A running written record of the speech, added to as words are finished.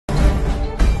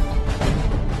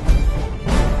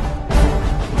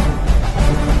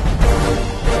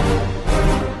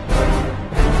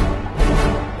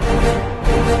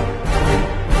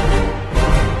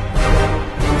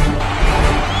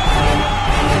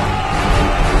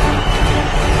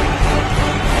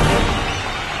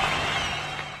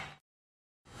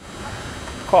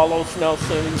Carlos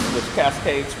Nelson with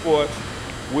Cascade Sports.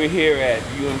 We're here at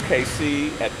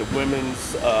UMKC at the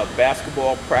women's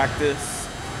basketball practice.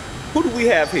 Who do we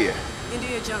have here?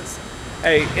 India Johnson.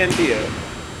 Hey, India,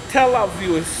 tell our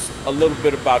viewers a little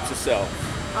bit about yourself.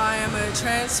 I am a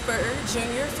transfer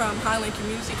junior from Highland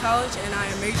Community College, and I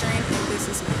am majoring in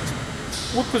business management.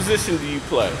 What position do you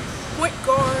play? Point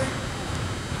guard.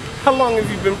 How long have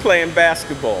you been playing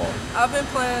basketball? I've been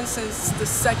playing since the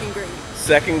second grade.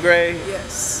 Second grade?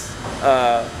 Yes.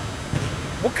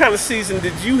 What kind of season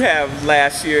did you have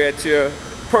last year at your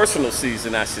personal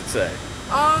season, I should say?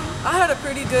 I had a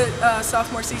pretty good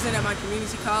sophomore season at my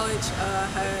community college.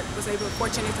 Was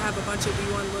fortunate to have a bunch of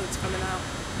D1 looks coming out.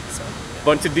 So, yeah.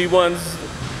 Bunch of D1s?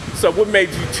 So what made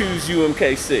you choose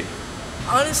UMKC?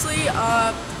 Honestly,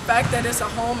 the fact that it's a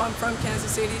home. I'm from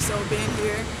Kansas City, so being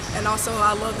here, and also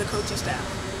I love the coaching staff.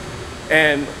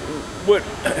 And what,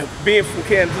 being from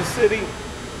Kansas City,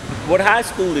 what high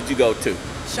school did you go to?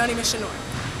 Shawnee Mission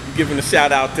North. You giving a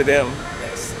shout out to them?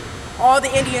 Yes. All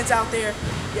the Indians out there,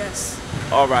 yes.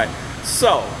 All right.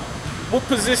 So, what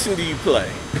position do you play?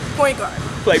 Point guard.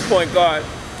 Play point guard.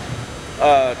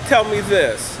 Tell me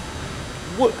this.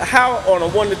 How, on a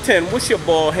 1 to 10, what's your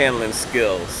ball handling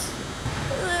skills?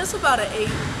 It's about an 8.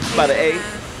 About an 8?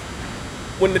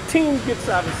 When the team gets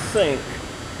out of sync,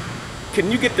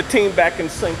 can you get the team back in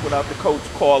sync without the coach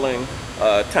calling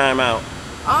timeout?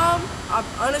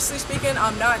 Honestly speaking,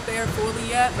 I'm not there fully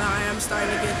yet, but I am starting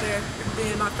to get there.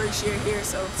 Being my first year here,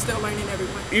 so still learning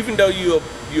everyone. Even though you're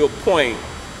a point,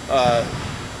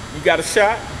 you got a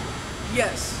shot?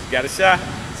 Yes. You got a shot?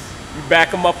 You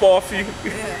back them up off you?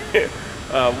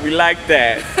 Yeah. We like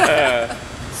that.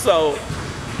 So,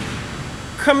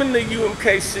 coming to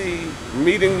UMKC,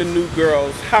 meeting the new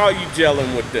girls, how are you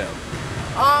gelling with them?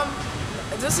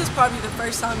 This is probably the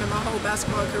first time in my whole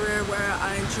basketball career where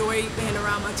I enjoy being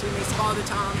around my teammates all the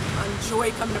time. I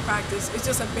enjoy coming to practice. It's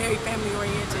just a very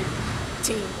family-oriented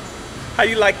team. How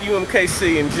you like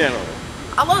UMKC in general?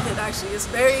 I love it, actually. It's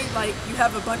very, you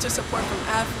have a bunch of support from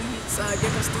athletes,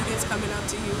 different students coming up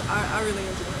to you. I really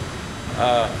enjoy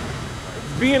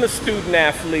it. Being a student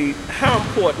athlete, how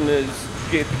important is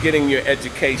getting your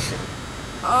education?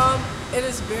 It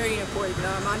is very important.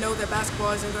 I know that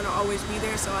basketball isn't going to always be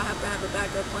there, so I have to have a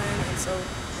backup plan, and so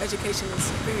education is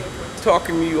very important.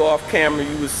 Talking to you off camera,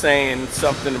 you were saying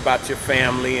something about your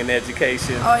family and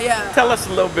education. Oh, yeah. Tell us a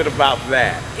little bit about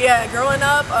that. Yeah, growing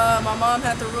up, my mom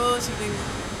had the rules. You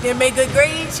didn't make good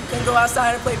grades, you can go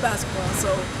outside and play basketball.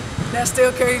 So that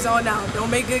still carries on now.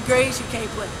 Don't make good grades, you can't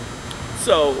play.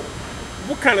 So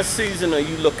what kind of season are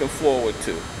you looking forward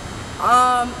to?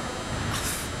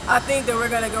 I think that we're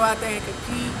going to go out there and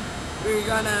compete. We're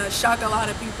going to shock a lot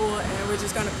of people, and we're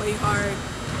just going to play hard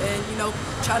and,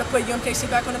 try to put UMKC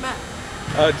back on the map.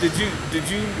 Did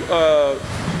you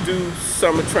do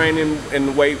summer training in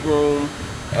the weight room,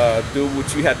 do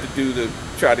what you had to do to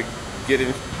try to get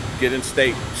in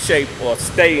shape or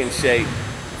stay in shape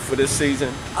for this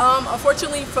season?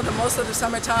 Unfortunately, for the most of the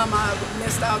summertime, I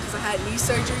missed out because I had knee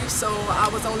surgery, so I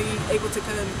was only able to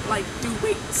do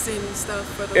weights and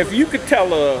stuff. If you could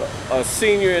tell a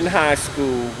senior in high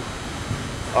school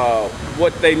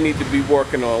what they need to be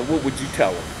working on, what would you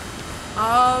tell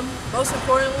them? Most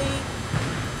importantly,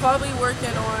 probably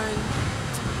working on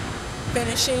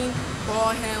finishing,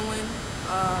 ball handling,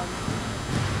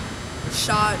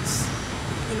 shots.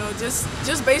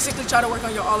 Just basically try to work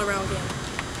on your all-around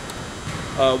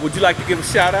game. Would you like to give a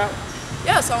shout out?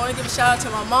 Yes, I want to give a shout out to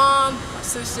my mom, my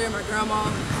sister, my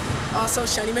grandma, also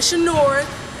Shawnee Mission North,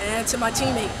 and to my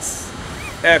teammates.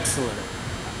 Excellent.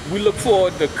 We look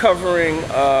forward to covering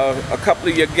a couple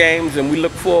of your games, and we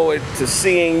look forward to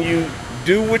seeing you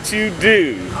do what you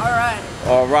do. All right.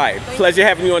 All right. Pleasure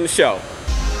having you on the show.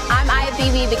 I'm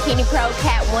IFBB Bikini Pro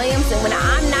Cat Williams, and when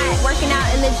I'm not working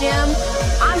out in the gym,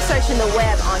 I'm searching the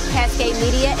web on Cascade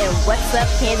Media and What's Up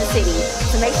Kansas City.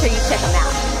 So make sure you check them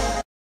out.